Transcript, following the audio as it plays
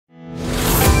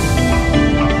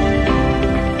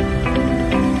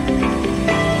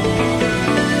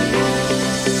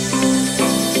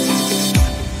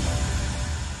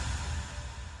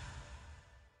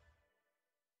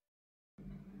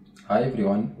Hi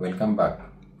everyone, welcome back.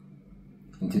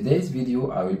 In today's video,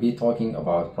 I will be talking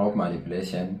about probe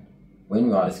manipulation when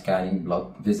you are scanning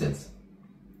blood vessels.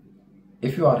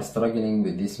 If you are struggling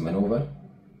with this maneuver,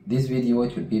 this video will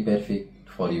be perfect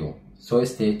for you, so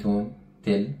stay tuned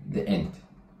till the end.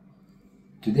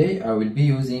 Today I will be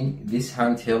using this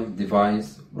handheld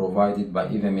device provided by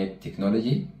Evamed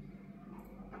Technology.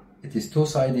 It is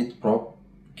two-sided probe,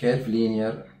 curved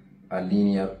linear and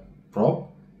linear probe,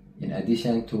 in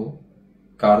addition to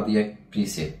cardiac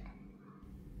preset.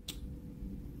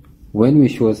 When we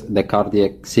choose the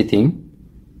cardiac setting,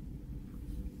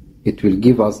 it will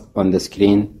give us on the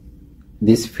screen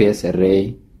this phase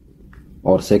array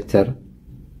or sector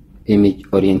image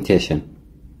orientation.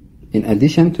 In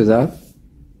addition to that,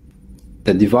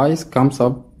 the device comes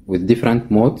up with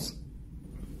different modes.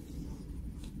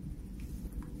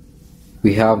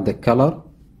 We have the color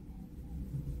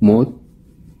mode,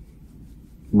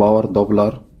 power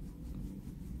Doppler,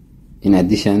 in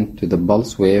addition to the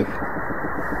pulse wave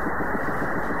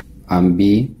and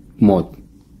B mode.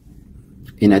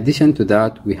 In addition to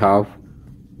that, we have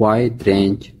wide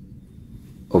range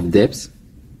of depths,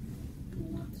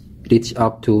 reach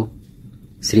up to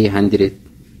 300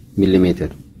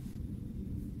 millimeter.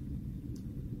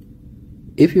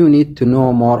 If you need to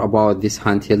know more about this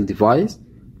handheld device,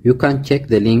 you can check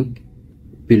the link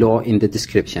below in the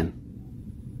description.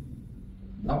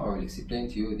 Now I will explain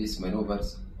to you these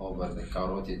maneuvers over the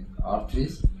carotid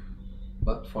arteries,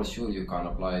 but for sure you can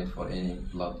apply it for any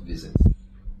blood vessels.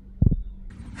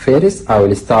 First, I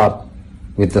will start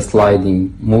with the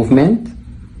sliding movement.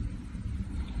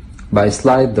 By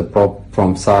slide the probe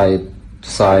from side to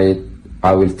side,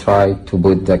 I will try to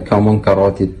put the common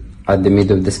carotid at the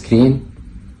middle of the screen.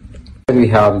 Here we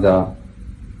have the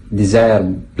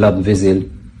desired blood vessel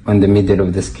on the middle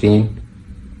of the screen.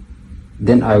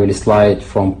 Then I will slide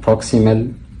from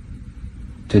proximal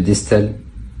to distal.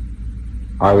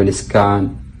 I will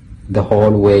scan the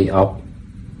whole way up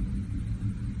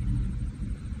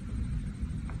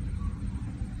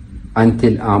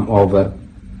until I'm over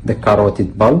the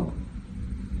carotid bulb.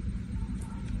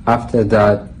 After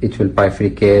that, it will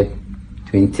bifurcate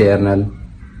to internal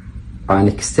and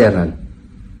external.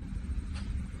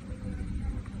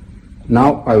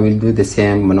 Now I will do the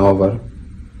same maneuver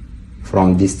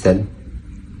from distal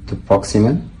to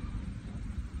proximal.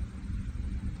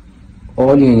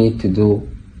 All you need to do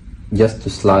just to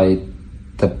slide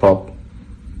the probe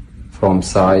from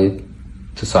side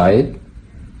to side,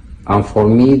 and for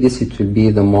me this it will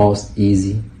be the most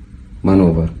easy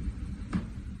maneuver.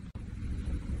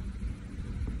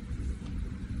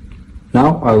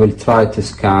 Now I will try to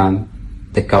scan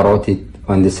the carotid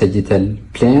on the sagittal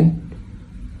plane,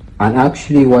 and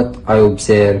actually what I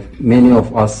observe, many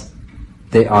of us,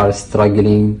 they are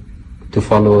struggling to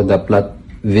follow the blood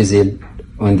vessel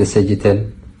on the sagittal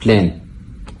plane.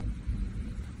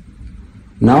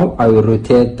 Now I will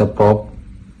rotate the probe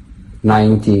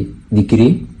 90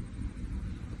 degrees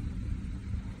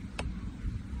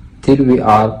till we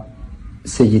are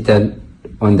sagittal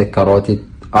on the carotid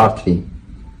artery.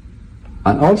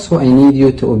 And also I need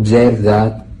you to observe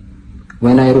that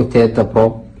when I rotate the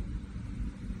probe,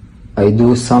 I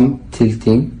do some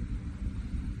tilting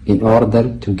in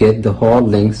order to get the whole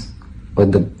length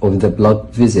of the blood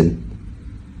vessel.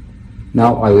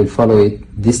 Now I will follow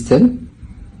it distal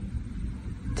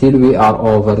till we are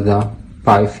over the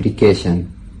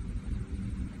bifurcation.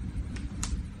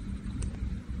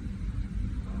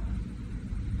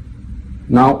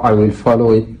 Now I will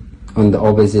follow it on the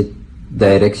opposite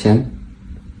direction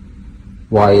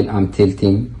while I'm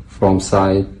tilting from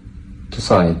side to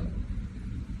side.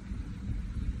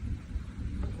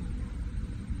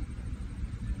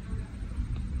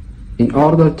 In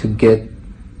order to get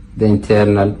the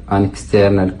internal and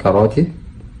external carotid,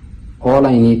 all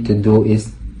I need to do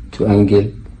is to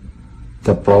angle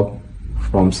the probe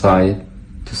from side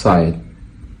to side.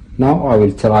 Now I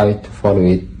will try to follow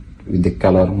it with the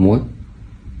color mode.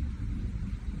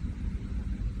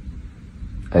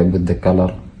 I put the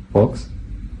color box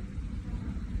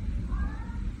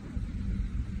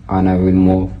and I will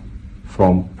move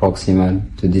from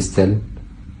proximal to distal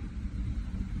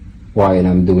while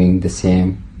I'm doing the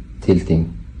same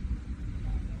tilting.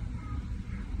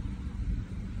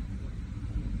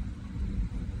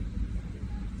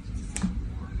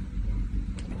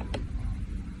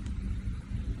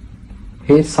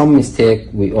 Here's some mistake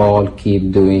we all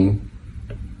keep doing,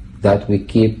 that we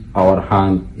keep our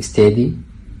hand steady,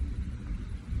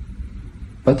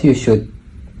 but you should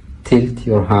tilt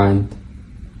your hand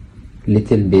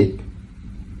little bit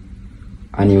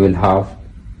and you will have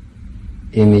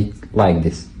image like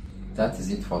this. that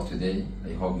is it for today.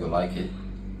 I hope you like it.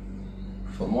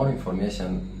 For more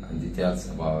information and details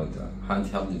about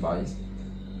handheld device,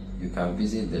 you can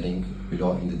visit the link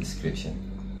below in the description.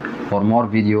 For more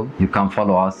video, you can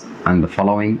follow us on the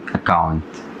following account.